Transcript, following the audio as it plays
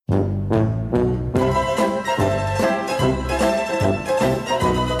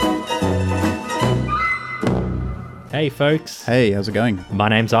Hey folks. Hey, how's it going? My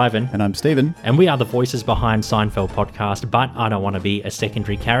name's Ivan. And I'm Stephen. And we are the voices behind Seinfeld podcast, but I don't want to be a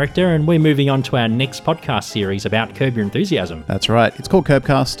secondary character, and we're moving on to our next podcast series about Curb Your Enthusiasm. That's right. It's called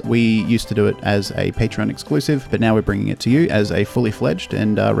Curbcast. We used to do it as a Patreon exclusive, but now we're bringing it to you as a fully fledged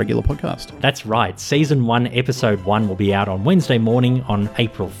and regular podcast. That's right. Season 1, Episode 1 will be out on Wednesday morning on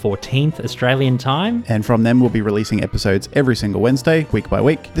April 14th, Australian time. And from them, we'll be releasing episodes every single Wednesday, week by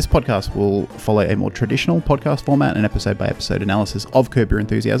week. This podcast will follow a more traditional podcast format, an episode-by-episode analysis of Curb Your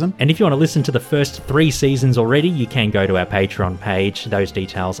Enthusiasm. And if you want to listen to the first 3 seasons already, you can go to our Patreon page. Those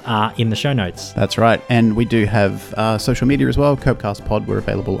details are in the show notes. That's right. And we do have social media as well, Curbcast Pod. We're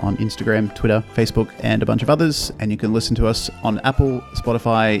available on Instagram, Twitter, Facebook, and a bunch of others. And you can listen to us on Apple,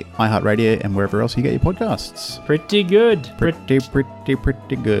 Spotify, iHeartRadio, and wherever else you get your podcasts. Pretty good. Pretty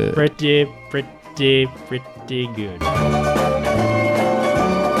good. Pretty good.